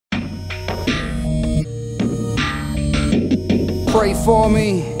pray for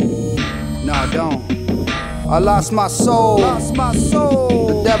me. Nah, don't. I lost my soul.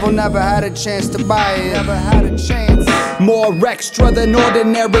 The devil never had a chance to buy it. Never had a chance. More extra than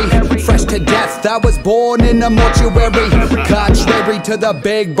ordinary. Fresh to death, I was born in a mortuary. Contrary to the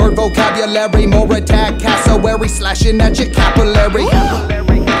big bird vocabulary. More attack, cassowary, slashing at your capillary.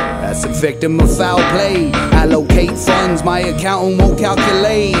 That's a victim of foul play. Allocate funds, my accountant won't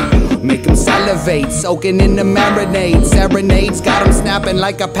calculate. Make them salivate, soaking in the marinade. Serenades, got them snapping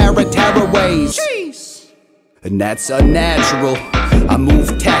like a pair of tearaways. And that's unnatural. I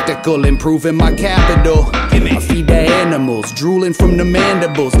move tactical, improving my capital. I feed the animals, drooling from the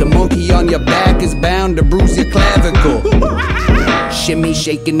mandibles. The monkey on your back is bound to bruise your clavicle. Shimmy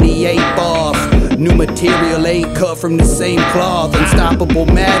shaking the ape off. New material ain't cut from the same cloth. Unstoppable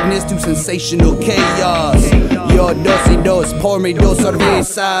madness to sensational chaos. Yo, Dosey dos, pour me dos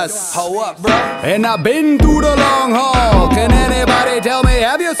cervezas. Ho up, bro. And I've been through the long haul. Can anybody tell me,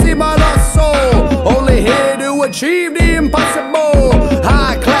 have you seen my lost soul? Only here to achieve the impossible.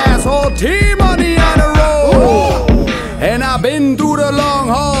 High class, whole team on the honor roll. And I've been through the long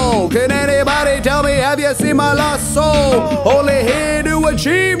haul. Can anybody tell me, have you seen my lost soul? Only here to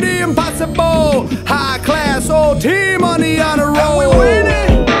achieve the impossible. High class, whole team on the honor roll. We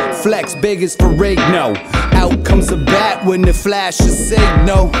winning. Flex big as Ferrigno. Out comes the bat when the flash is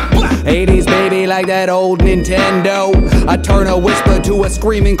signal. 80s baby like that old Nintendo. I turn a whisper to a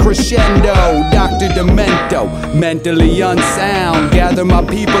screaming crescendo. Dr. Demento, mentally unsound. Gather my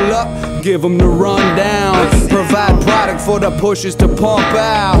people up, give them the rundown. Provide product for the pushers to pump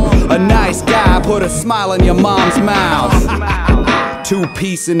out. A nice guy, put a smile on your mom's mouth.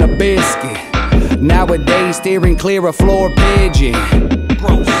 2-piece in a biscuit. Nowadays steering clear of floor pigeon.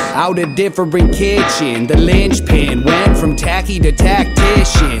 Out a different kitchen. The linchpin went from tacky to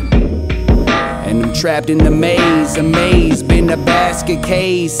tactician. And I'm trapped in the maze. A maze, been a basket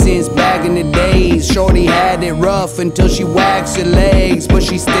case since back in the days. Shorty had it rough until she waxed her legs, but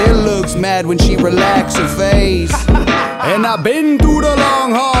she still looks mad when she relaxes her face. And I've been through the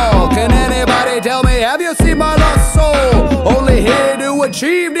long haul. Can anybody tell me, have you seen my lost soul? Only here to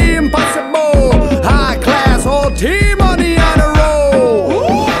achieve the impossible. High class, whole team on the honor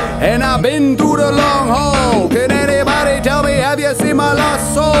roll. And I've been through the long haul. Can anybody tell me, have you seen my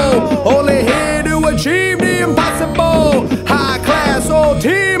lost soul? Only here to achieve the impossible. High class, whole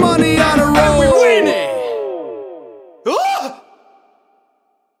team on the honor roll. And we winning.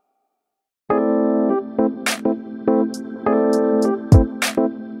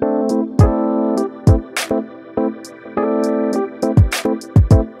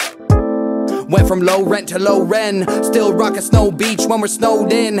 Went from low rent to low rent. Still rock a snow beach when we're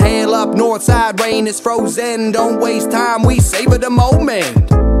snowed in. Hail up north side, rain is frozen. Don't waste time, we savor the moment.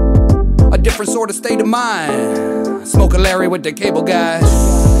 A different sort of state of mind. Smoke a Larry with the cable guys.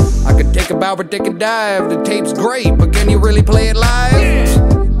 I could take a bow or take a dive. The tape's great, but can you really play it live?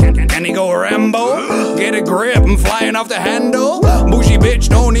 Can he go Rambo? Get a grip, I'm flying off the handle. Bougie bitch,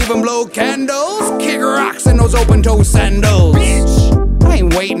 don't even blow candles. Kick rocks in those open-toe sandals. I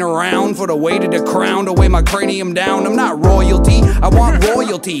ain't waiting around for the weight of the crown to weigh my cranium down. I'm not royalty, I want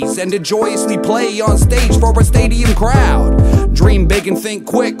royalties. And to joyously play on stage for a stadium crowd. Dream big and think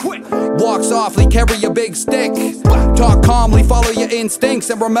quick. Walk softly, carry a big stick. Talk calmly, follow your instincts.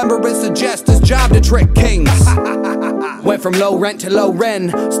 And remember it's a jester's job to trick kings. Went from low rent to low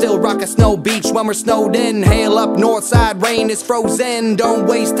rent. Still rock a snow beach when we're snowed in. Hail up north side, rain is frozen. Don't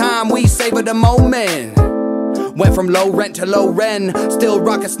waste time, we savor the moment. Went from low rent to low rent. Still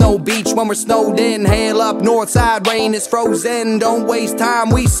rock a snow beach when we're snowed in. Hail up north side, rain is frozen. Don't waste time,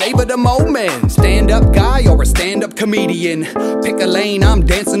 we savor the moment. Stand up guy or a stand up comedian. Pick a lane, I'm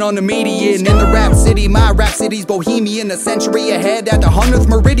dancing on the median. In the rap city, my rap city's bohemian. A century ahead at the 100th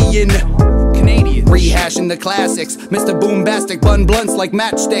meridian. Canadian. Rehashing the classics. Mr. Boombastic, bun blunts like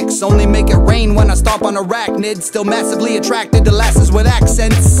matchsticks. Only make it rain when I stomp on arachnids. Still massively attracted to lasses with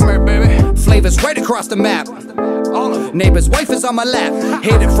accents. Come here, baby. Flavors right across the map. Neighbor's wife is on my lap.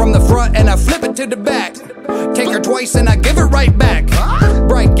 Hit it from the front and I flip it to the back. Take her twice and I give it right back.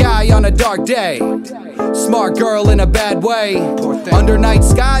 Bright guy on a dark day. Smart girl in a bad way. Under night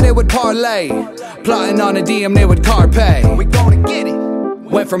sky they would parlay. Plotting on a DM they would carpay. We gonna get it.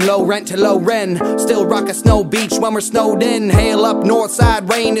 Went from low rent to low rent. Still rock a snow beach when we're snowed in. Hail up north side,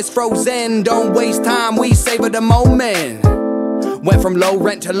 rain is frozen. Don't waste time, we savor the moment. Went from low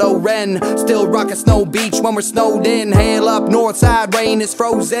rent to low rent. Still rock a snow beach when we're snowed in. Hail up north side, rain is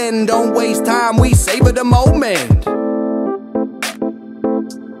frozen. Don't waste time, we savor the moment.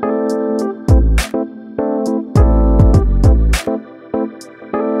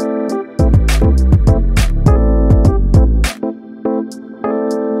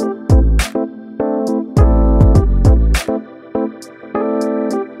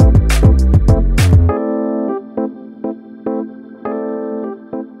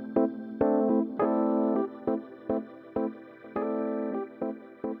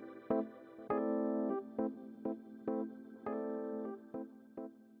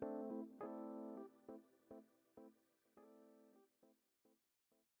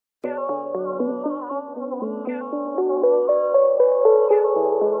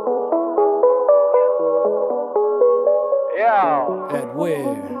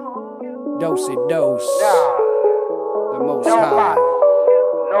 Edweird, Dosey Dose, the most high.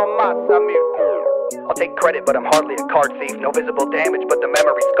 No mas, I'll take credit, but I'm hardly a card thief. No visible damage, but the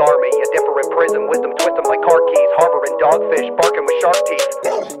memories scar me. A different prism, wisdom twist them like card keys. Harboring dogfish, barking with shark teeth.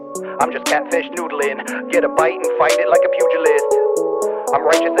 I'm just catfish noodling. Get a bite and fight it like a pugilist. I'm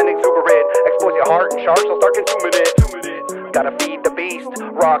righteous and exuberant. Expose your heart and sharks will start consuming it. Gotta feed the beast.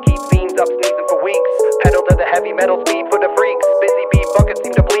 Raw keep fiends up sneezing for weeks. Pedal to the heavy metal speed for the freaks. Busy bee buckets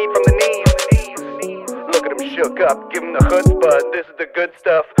seem to bleed from the knees. Look at them shook up, give them the chutzpah. This is the good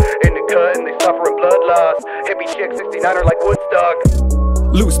stuff. In the cut and they suffering blood loss. Hippie chick 69er like Woodstock.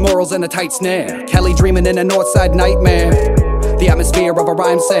 Loose morals and a tight snare. Kelly dreaming in a northside nightmare. The atmosphere of a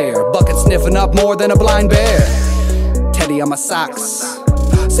rhyme sayer. Bucket sniffing up more than a blind bear. Teddy on my socks.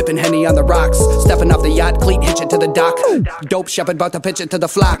 Sipping Henny on the rocks. Stepping off the yacht, cleat hitch it to the dock. Dope shepherd about to pitch it to the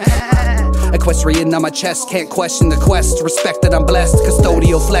flock. Equestrian on my chest, can't question the quest. Respect that I'm blessed.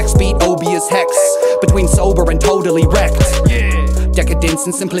 Custodial flex, beat Obius hex. Between sober and totally wrecked. Decadence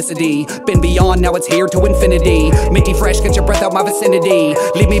and simplicity. Been beyond, now it's here to infinity. Minty fresh, get your breath out my vicinity.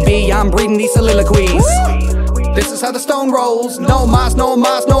 Leave me be, I'm breathing these soliloquies. This is how the stone rolls. No mas, no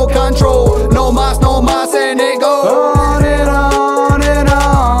control. No mas, and it goes on and on and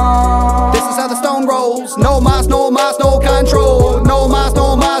on. This is how the stone rolls. No mas, no control. No mas,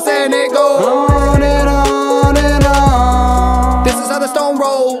 and it goes on and on and on. This is how the stone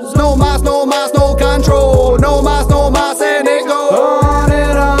rolls. No mas, no control. No mas, and it goes on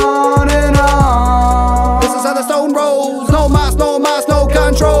and on and on. This is how the stone rolls. No mas, no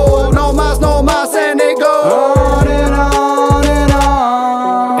control. No mas, and it goes on and on and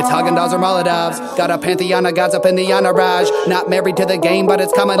on. It's Haagen-Dazs or Molotovs. Got a pantheon of gods up in the entourage. Not married to the game, but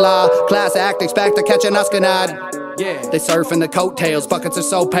it's common law. Class act, expect to catch an Ascanad. They surf in the coattails, buckets are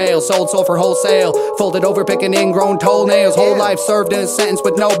so pale. Sold soul for wholesale, folded over picking ingrown toenails. Whole life served in a sentence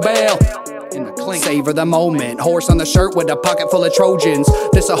with no bail. Savor the moment, horse on the shirt with a pocket full of Trojans.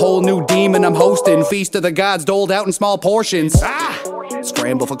 This a whole new demon I'm hosting. Feast of the gods doled out in small portions.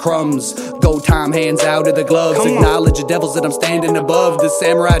 Scramble for crumbs, go time hands out of the gloves. Acknowledge the devils that I'm standing above. The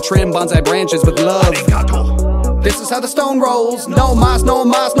samurai trim bonsai branches with love. This is how the stone rolls. No mas, no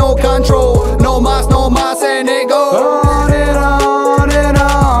control. No mas, and it goes on and on and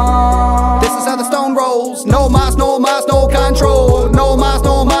on. This is how the stone rolls. No mas, no control. No mas,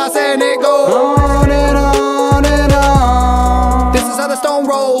 and it goes on and on and on. This is how the stone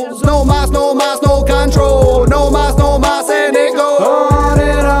rolls. No mas, no control. No mas, and it goes on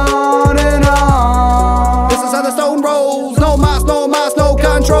and on and on. This is how the stone rolls. No mas, no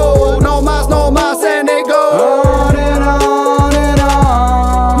control. No mas, and it goes on and on and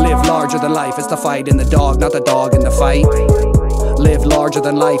on. Live larger than life, it's the fight in the dog, not the dog in the fight. Live larger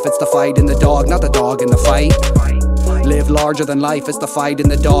than life, it's the fight in the dog, not the dog in the fight. Live larger than life, it's the fight in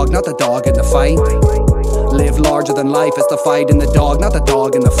the dog, not the dog in the fight. Live larger than life, it's the fight in the dog, not the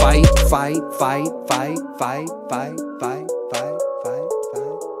dog in the fight. Fight.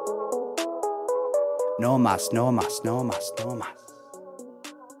 No mas.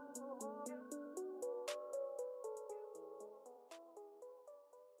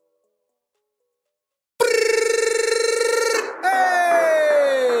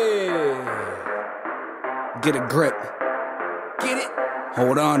 Get a grip. Get it.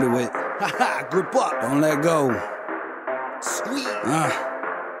 Hold on to it. Haha, grip up. Don't let go. Sweet.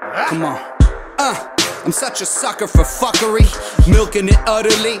 Come on. I'm such a sucker for fuckery. Milking it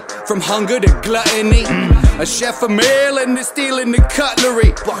utterly. From hunger to gluttony. A chef for meal and they're stealing the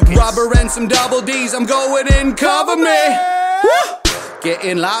cutlery. Robber and some double D's. I'm going in, cover me. Woo!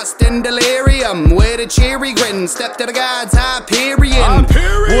 Getting lost in delirium with a cheery grin. Step to the gods, Hyperion.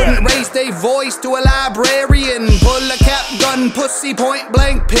 Wouldn't raise their voice to a librarian. Pull a cap gun, pussy, point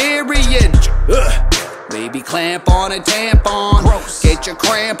blank, period. Baby clamp on a tampon. Gross. Get your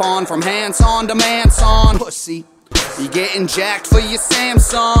cramp on from hands-on to manson. Pussy, you getting jacked for your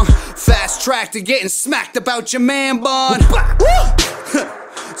Samsung. Fast track to getting smacked about your man bun.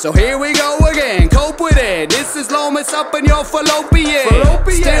 So here we go again, cope with it. This is Lomas up in your fallopian.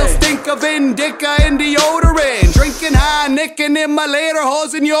 Still stink of indica and deodorant. Drinking high, nicking in my later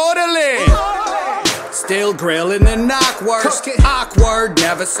hoes and yodeling. Still grilling the knackwurst. Awkward,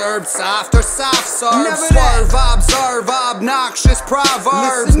 never served soft or soft serve. Swerve, observe, obnoxious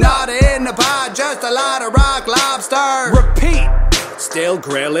proverbs. Not in the pot, just a lot of rock lobster. Repeat. Still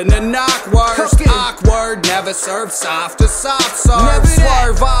grilling the knackwurst. Awkward, never served soft or soft serve.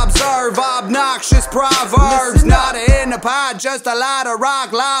 Swerve, observe, obnoxious proverbs. Not in the pot, just a lot of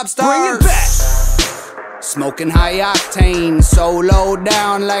rock lobsters. Bring it back. Smoking high octane, so low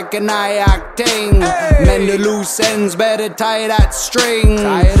down like an octane. Mend the loose ends, better tie that string.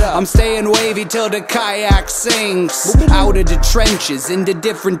 I'm staying wavy till the kayak sinks. Out of the trenches, into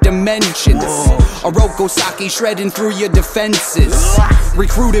different dimensions. Oroku Saki shredding through your defenses.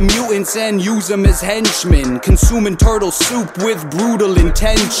 Recruiting mutants and use them as henchmen. Consuming turtle soup with brutal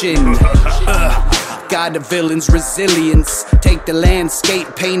intention. God, the villain's resilience. Take the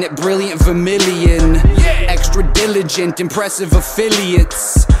landscape, paint it brilliant vermilion. Extra diligent, impressive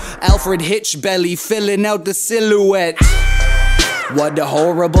affiliates. Alfred Hitchbelly filling out the silhouette. What a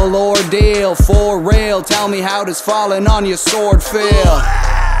horrible ordeal, for real. Tell me, how does falling on your sword feel?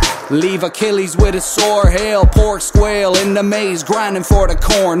 Leave Achilles with a sore heel. Pork squeal in the maze, grinding for the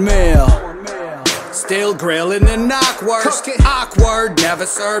cornmeal. Still grilling the knackwurst. Awkward, never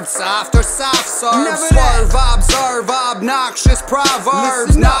served soft or soft serve. Swerve, observe, obnoxious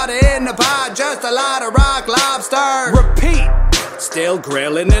proverbs. Not in the pot, just a lot of rock lobster. Repeat. Still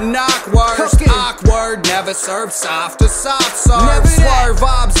grilling the knackwurst. Awkward, never served soft or soft serve. Swerve,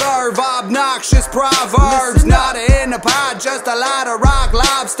 observe, obnoxious proverbs. Not in the pot, just a lot of rock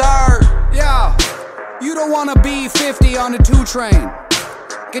lobster. Yeah, you don't wanna be 50 on the 2 train.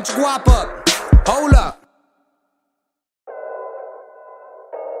 Get your guap up. Hold up.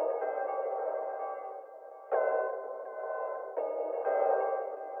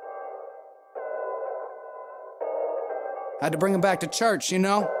 Had to bring him back to church, you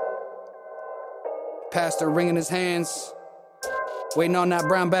know? Pastor wringing his hands, waiting on that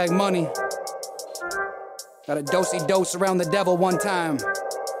brown bag money. Got a dosey dose around the devil one time.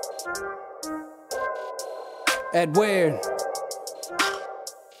 Edweird.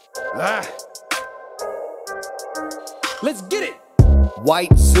 Let's get it!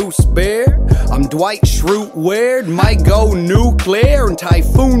 White Zeus bear, I'm Dwight Schrute weird. Might go nuclear and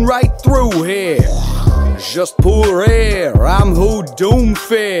typhoon right through here. Just pour air, I'm who doom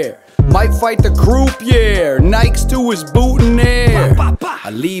fair. Might fight the croupier, Nikes to his boot in air. I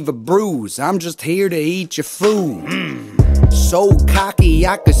leave a bruise, I'm just here to eat your food. So cocky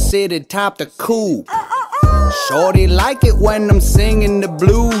I could sit atop the coupe. Shorty like it when I'm singing the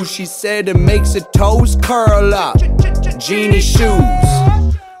blues. She said it makes her toes curl up. Genie shoes,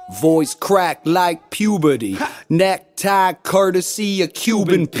 voice cracked like puberty. Necktie courtesy of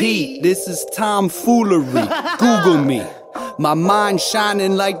Cuban Pete. This is tomfoolery, Google me. My mind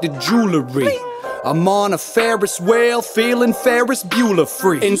shining like the jewelry. I'm on a Ferris wheel, feeling Ferris Bueller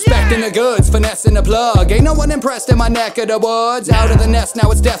free. Inspecting the goods, finessing the plug. Ain't no one impressed in my neck of the woods. Out of the nest,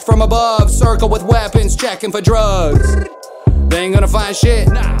 now it's death from above. Circle with weapons, checking for drugs. They ain't gonna find shit.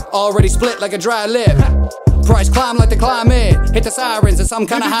 Already split like a dry lip. Price climb like the climate. Hit the sirens in some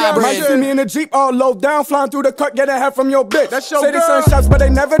kind of hybrid. Might see me in a Jeep all low down, flying through the cut, getting head from your bitch. That's your Say they send shots, but they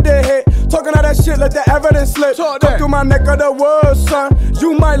never did hit. Talking all that shit, let the evidence slip. Come through my neck of the woods, son.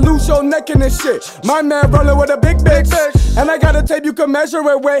 You might lose your neck in this shit. My man rolling with a big bitch. And I got a tape you can measure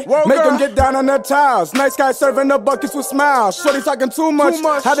it with. Make them get down on the tiles. Nice guy serving the buckets with smiles. Shorty talking too much.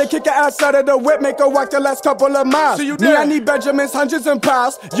 How they kick her ass out of the whip, make her walk the last couple of miles. Me, I need Benjamins, hundreds and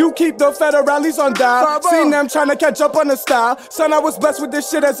piles. You keep the federales on dial. Seen them trying to catch up on the style. Son, I was blessed with this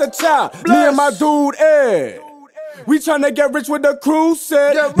shit as a child. Blizz. Me and my dude, Ed. We tryna get rich with the crew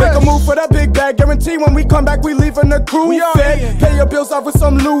set. Make a move for that big bag. Guarantee when we come back, we leaving the crew fed. Pay your bills off with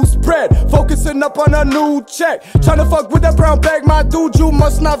some loose bread. Focusing up on a new check. Tryna fuck with that brown bag, my dude. You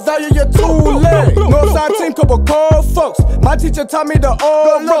must not value your 2 legs. Northside team, couple cold folks. My teacher taught me the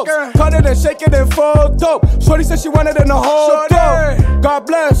old ropes. Cut it and shake it and full dope. Shorty said she wanted in the whole dope. God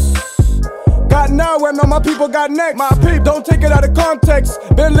bless. Got now and all my people got next. My people don't take it out of context.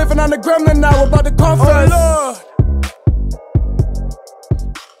 Been living on the gremlin now about the confess. Oh, Lord.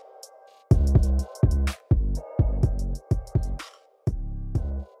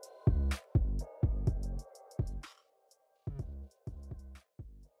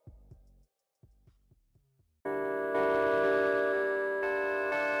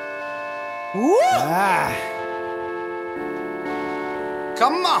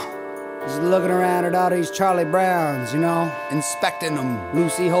 Come on. Just looking around at all these Charlie Browns, you know, inspecting them.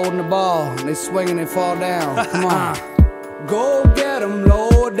 Lucy holding the ball, they swing and they fall down. Come on. Go get 'em,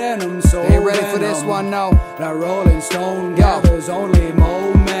 Lord denim, so ain't ready for this one, no. That Rolling Stone gathers only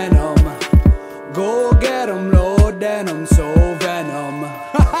momentum. Go get 'em, Lord denim, so venom.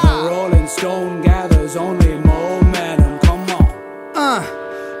 The Rolling Stone gathers only momentum. Come on.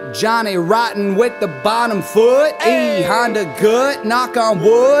 Johnny Rotten with the bottom foot. E Honda good, knock on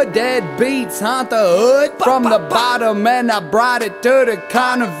wood. Dead beats haunt the hood from the bottom, and I brought it to the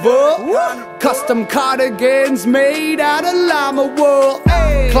carnival. Custom cardigans made out of llama wool.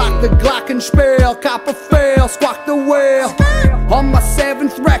 Clock the Glockenspiel, copper fail, squawk the whale. On my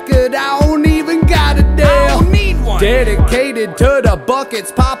 7th record, I don't even got a deal. I don't need one. Dedicated to the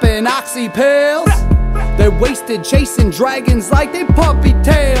buckets, popping oxy pills. They're wasted chasing dragons like they puppy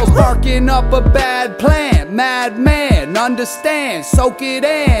tails. Barking up a bad plan, madman, understand, soak it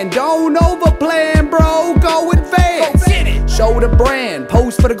in. Don't overplan, bro, go advance. Show the brand,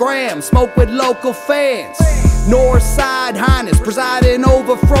 pose for the gram, smoke with local fans. North Side Highness, presiding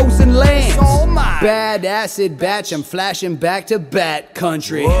over frozen lands. Bad acid batch, I'm flashing back to bat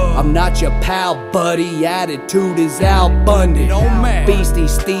country. I'm not your pal, buddy, attitude is abundant. No man. Beastie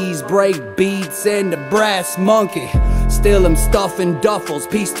steez, break beats, and the brass monkey. Still I'm stuffing duffels,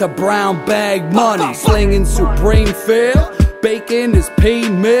 piece to brown bag money. Slinging supreme feel, bacon is pea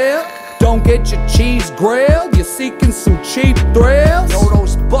milk. Don't get your cheese grilled, you're seeking some cheap thrills. Know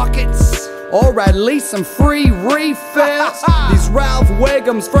those buckets? Or at least some free refills. These Ralph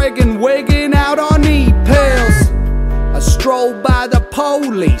Wiggums friggin' wigging out on e-pills. A stroll by the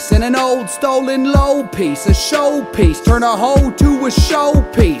police in an old stolen low piece. A showpiece, turn a hoe to a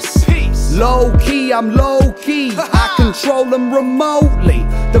showpiece. Low key, I'm low key, I control them remotely.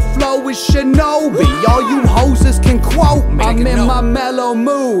 The flow is Shinobi, all you hoses can quote me. I'm in my mellow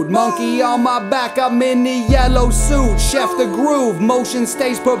mood, monkey on my back, I'm in the yellow suit. Chef the groove, motion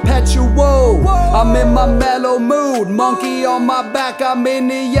stays perpetual. I'm in my mellow mood, monkey on my back, I'm in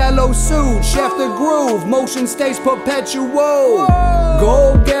the yellow suit. Chef the groove, motion stays perpetual.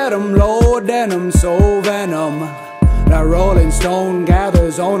 Go get 'em, Lord Denim, so venom. That Rolling Stone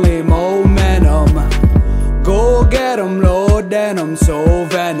gathers only momentum. Go get 'em, Lord Denim, so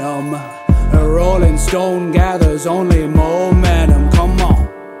venom. The Rolling Stone gathers only momentum. Come on.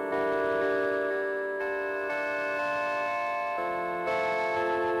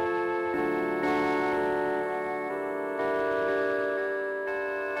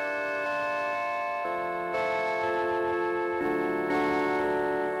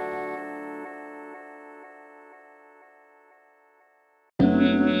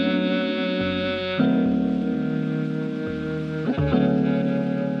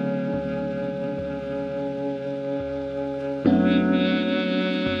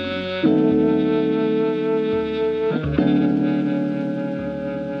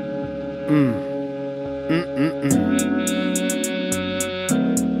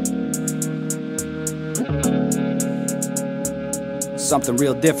 Something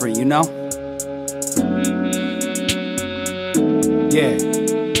real different, you know? Yeah.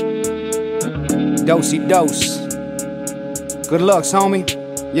 Dosey dose. Good looks, homie.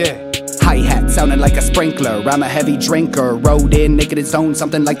 Yeah. Hi-hat sounding like a sprinkler. I'm a heavy drinker. Rode in, naked in zone,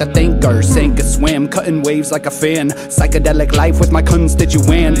 something like the thinker. Sink or swim, cutting waves like a fin. Psychedelic life with my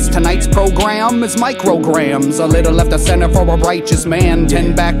constituents. Tonight's program is micrograms. A little left of center for a righteous man.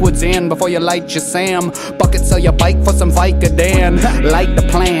 10 backwards in before you light your Sam. Buckets of your bike for some Vicodin. Light the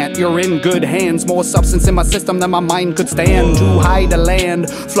plant, you're in good hands. More substance in my system than my mind could stand. Too high to land,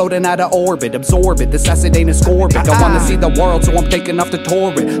 floating out of orbit. Absorb it, this acid ain't ascorbic. I wanna see the world, so I'm taking off the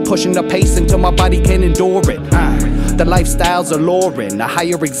tour it. Pushing the pace until my body can't endure it. The lifestyle's alluring, a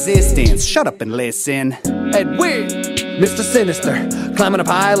higher existence. Shut up and listen. Edweird, Mr. Sinister, climbing a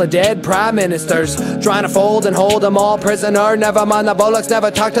pile of dead prime ministers, trying to fold and hold them all prisoner. Never mind the bullocks, never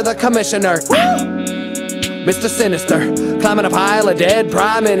talk to the commissioner. Mr. Sinister, climbing a pile of dead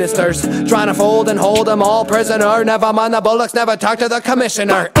prime ministers, trying to fold and hold them all prisoner. Never mind the bullocks, never talk to the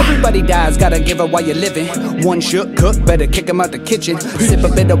commissioner. Everybody dies, gotta give it while you're living. One shook cook, better kick him out the kitchen. Sip a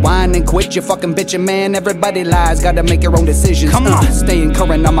bit of wine and quit your fucking bitchin', man. Everybody lies, gotta make your own decisions. Come on, staying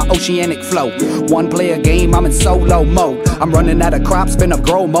current on my oceanic flow. One player game, I'm in solo mode. I'm running out of crops, spin up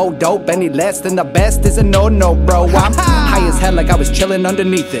grow mode. Dope, any less than the best is a no-no, bro. I'm high as hell like I was chilling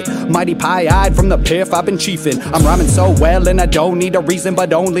underneath it. Mighty pie-eyed from the piff, I've been chiefing. I'm rhyming so well and I don't need a reason,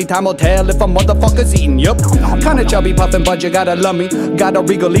 but only time will tell if a motherfucker's eating. Yup, kinda chubby puffin', but you gotta love me. Got a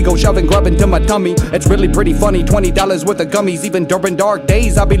regal ego shoving grub into my tummy. It's really pretty funny, $20 worth of gummies. Even during dark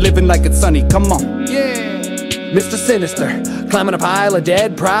days, I'll be living like it's sunny. Come on, yeah. Mr. Sinister, climbing a pile of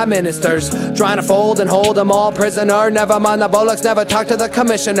dead prime ministers, trying to fold and hold them all prisoner. Never mind the bullocks, never talk to the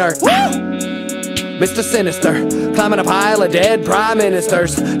commissioner. Mr. Sinister, climbing a pile of dead prime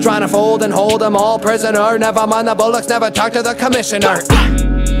ministers, trying to fold and hold them all prisoner. Never mind the bullocks, never talk to the commissioner.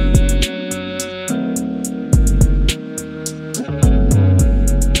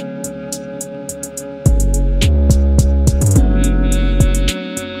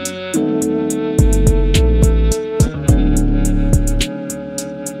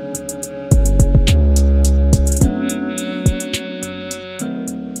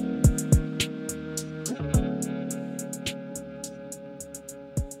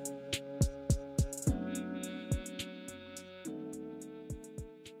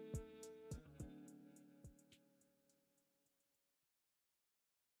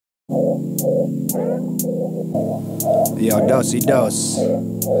 Yo, Dosey Dose.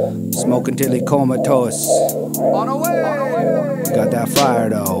 Smoking till he comatose. On the way. Got that fire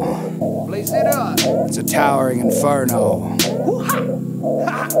though. Blaze it up. It's a towering inferno.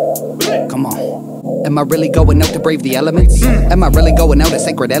 Come on. Am I really going out to brave the elements? Am I really going out a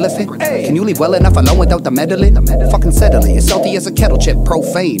sacred elephant? Can you leave well enough alone without the meddling? Fucking settle it, it's salty as a kettle chip,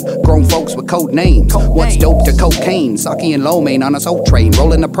 profane. Grown folks with code names. What's dope to cocaine? Saki and lo mein on a soul train,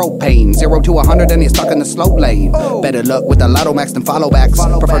 rolling the propane. 0 to 100 and you're stuck in the slow lane. Better luck with the lotto max than follow backs.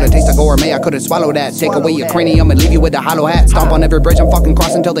 Prefer the taste of gourmet, I couldn't swallow that. Take away your cranium and leave you with a hollow hat. Stomp on every bridge I'm fucking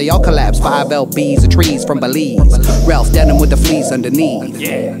crossing till they all collapse. 5 LBs of trees from Belize. Ralph Denham with the fleas underneath.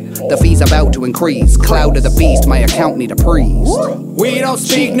 The fees about to increase. Cloud of the beast, my account need a priest. We don't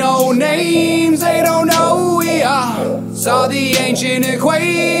speak no names, they don't know who we are. Saw the ancient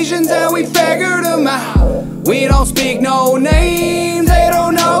equations and we figured them out. We don't speak no names, they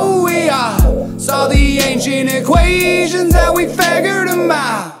don't know who we are. Saw the ancient equations and we figured them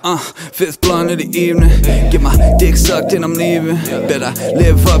out. Fifth blunt of the evening. Get my dick sucked and I'm leaving. Bet I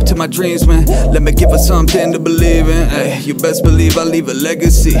live up to my dreams, man. Let me give her something to believe in. Ay, you best believe I leave a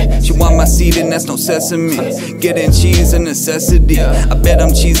legacy. She want my seed and that's no sesame. Getting cheese a necessity. I bet I'm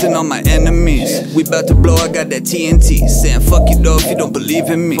cheesing on my enemies. We about to blow, I got that TNT. Saying fuck you though if you don't believe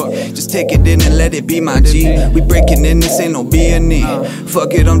in me. Just take it in and let it be my G. We breaking in, this ain't no B&E.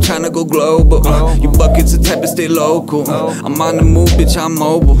 Fuck it, I'm tryna go global. You buckets the type to stay local. I'm on the move, bitch, I'm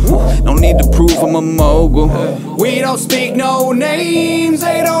mobile. No need to prove I'm a mogul. We don't speak no names,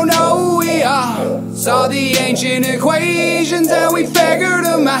 they don't know who we are. Saw the ancient equations and we figured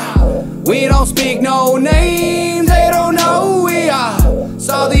them out. We don't speak no names, they don't know who we are.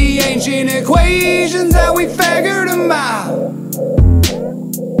 Saw the ancient equations and we figured them out.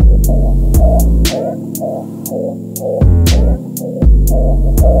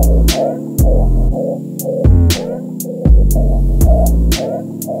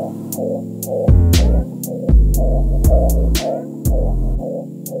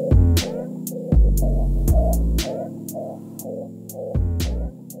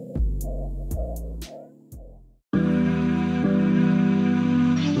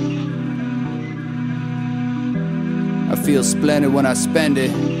 I feel splendid when I spend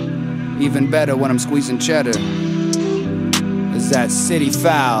it, even better when I'm squeezing cheddar. Is that city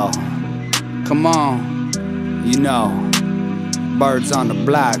foul? Come on, you know, birds on the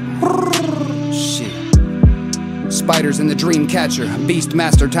block. Shit. Spiders in the dream catcher, beast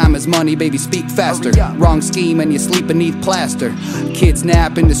master, time is money, baby speak faster. Wrong scheme and you sleep beneath plaster. Kids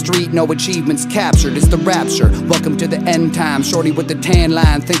nap in the street, no achievements captured, it's the rapture. Welcome to the end time, shorty with the tan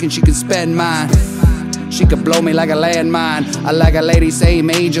line, thinking she can spend mine. She could blow me like a landmine. I like a lady same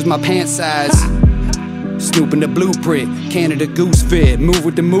age as my pant size. Snooping the blueprint, Canada Goose fit, move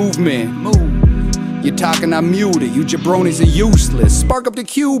with the movement. You're talking, I'm muted, you jabronis are useless. Spark up the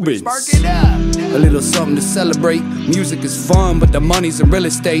Cubans. Spark it up. A little something to celebrate. Music is fun, but the money's in real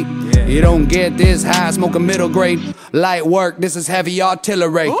estate. You don't get this high, smoke a middle grade. Light work, this is heavy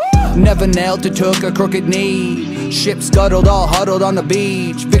artillery. Never nailed to took a crooked knee. Ship scuttled, all huddled on the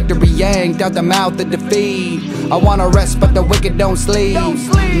beach. Victory yanked out the mouth of defeat. I wanna rest, but the wicked don't sleep.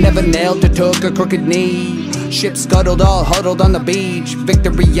 Never nailed to took a crooked knee. Ship scuttled, all huddled on the beach.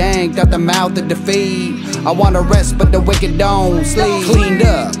 Victory yanked out the mouth of defeat. I wanna rest, but the wicked don't sleep. Cleaned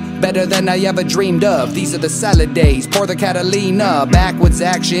up, better than I ever dreamed of. These are the salad days, pour the Catalina. Backwards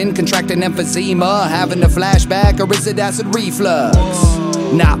action, contracting emphysema. Having a flashback, or is it acid reflux?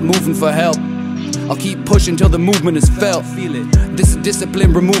 Not moving for help, I'll keep pushing till the movement is felt. This is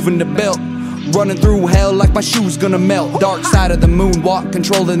discipline, removing the belt. Running through hell like my shoes gonna melt. Dark side of the moonwalk,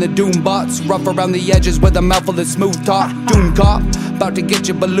 controlling the doom bots. Rough around the edges with a mouthful of smooth talk. Doom cop, about to get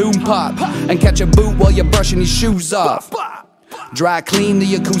your balloon pop. And catch a boot while you're brushing your shoes off. Dry clean the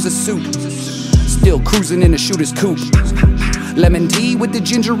Yakuza suit. Still cruising in a shooter's coupe. Lemon tea with the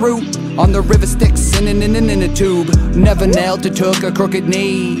ginger root. On the river Styx, sinning in a tube. Never nailed to took a crooked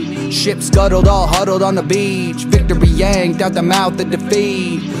knee. Ship scuttled, all huddled on the beach. Victory yanked out the mouth of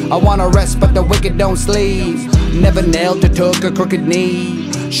defeat. I wanna rest, but the wicked don't sleep. Never nailed to took a crooked knee.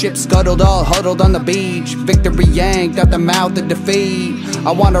 Ship scuttled, all huddled on the beach. Victory yanked out the mouth of defeat.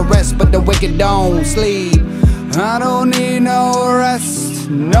 I wanna rest, but the wicked don't sleep. I don't need no rest.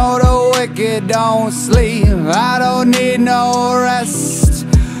 No, the wicked don't sleep. I don't need no rest.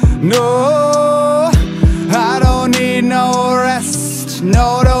 No, I don't need no rest.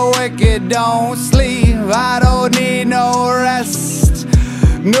 No, the wicked don't sleep. I don't need no rest.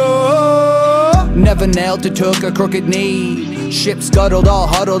 No, never nailed to took a crooked knee. Ship scuttled, all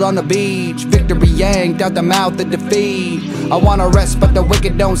huddled on the beach. Victory yanked out the mouth of defeat. I wanna rest, but the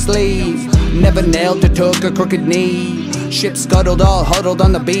wicked don't sleep. Never nailed or took a crooked knee. Ship scuttled, all huddled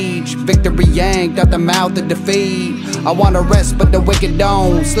on the beach. Victory yanked out the mouth of defeat. I wanna rest, but the wicked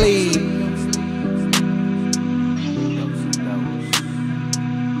don't sleep.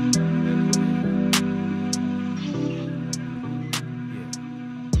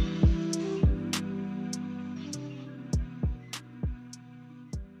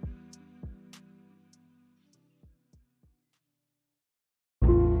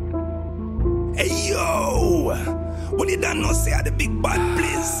 Hey yo, what you done know say the big bad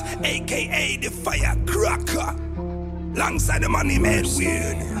Blizz, aka the firecracker, alongside the man named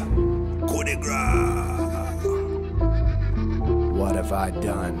Edweird. Coup de grace. What have I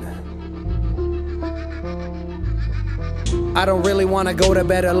done? I don't really wanna go to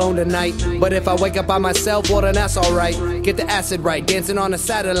bed alone tonight, but if I wake up by myself, well then that's alright. Get the acid right, dancing on a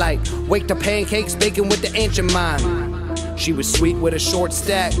satellite. Wake to pancakes, bacon with the ancient mind. She was sweet with a short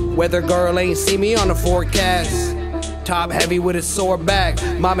stack. Weather girl ain't see me on the forecast. Top heavy with a sore back.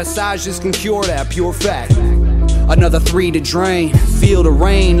 My massages can cure that, pure fact. Another 3 to drain. Feel the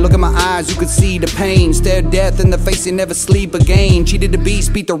rain. Look at my eyes, you can see the pain. Stare death in the face and never sleep again. Cheated the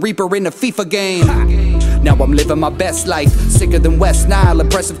beast, beat the reaper in the FIFA game. Now I'm living my best life. Sicker than West Nile,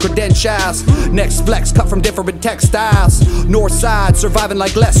 impressive credentials. Next flex cut from different textiles. North side surviving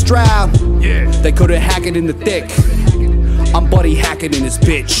like Les Stroud. They couldn't hack it in the thick. I'm Buddy hacking in this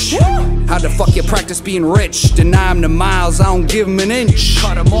bitch. How the fuck you practice being rich? Deny him the miles, I don't give him an inch.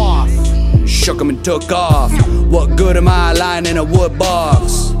 Cut him off, shook him and took off. What good am I lying in a wood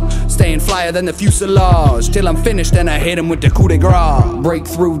box? Staying flyer than the fuselage. Till I'm finished and I hit him with the coup de grace.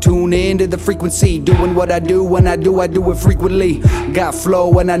 Breakthrough, tune in to the frequency. Doing what I do, when I do it frequently. Got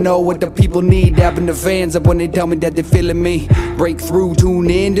flow and I know what the people need. Dapping the fans up when they tell me that they're feeling me. Breakthrough, tune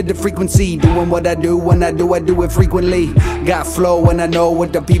in to the frequency. Doing what I do, when I do it frequently. Got flow and I know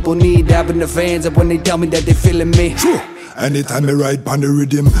what the people need. Dapping the fans up when they tell me that they're feeling me. Anytime I ride pon the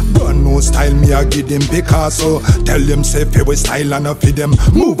rhythm, brand no style me I give them Picasso. Tell them say pay with style and I feed them.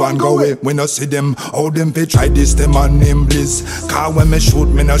 Move and go away when I see them. How them fi try this them and name Blizz. Car when me shoot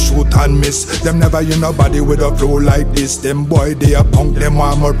and miss. Them never hear nobody with a flow like this. Them boy they a punk, them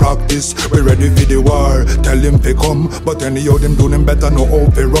want more practice. We ready for the war, tell them fi come. But anyhow them do them better know how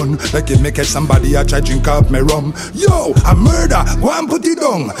fi run. Like if me catch somebody I try drink up me rum. Yo, a murder, go and put it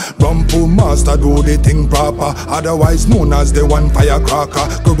down. Rum pool master do the thing proper. Otherwise known as the one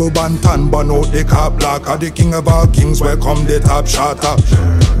firecracker. Go Bantan, burn out the car blocker. The king of all kings, welcome the top shotter.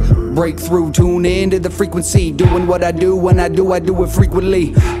 Breakthrough, tune in to the frequency. Doing what I do, when I do it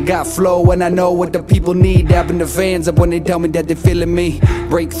frequently. Got flow and I know what the people need. Dapping the fans up when they tell me that they're feeling me.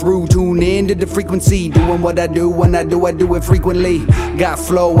 Breakthrough, tune in to the frequency. Doing what I do, when I do it frequently. Got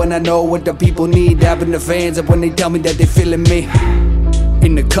flow and I know what the people need. Dapping the fans up when they tell me that they're feeling me.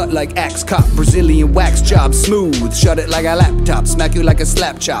 In the cut like axe cop, Brazilian wax job, smooth. Shut it like a laptop, smack you like a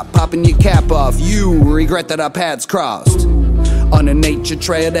slap chop. Popping your cap off, you regret that our paths crossed. On a nature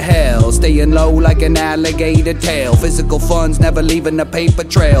trail to hell, staying low like an alligator tail. Physical funds never leaving a paper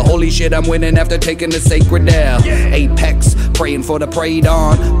trail. Holy shit, I'm winning after taking the sacred L. Apex, praying for the preyed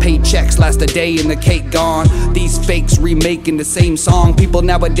on. Paychecks last a day and the cake gone. These fakes remaking the same song. People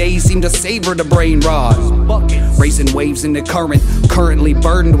nowadays seem to savor the brain rot. Racing waves in the current, currently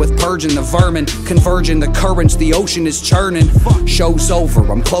burdened with purging the vermin. Converging the currents, the ocean is churning. Show's over,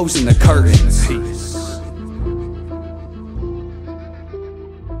 I'm closing the curtains.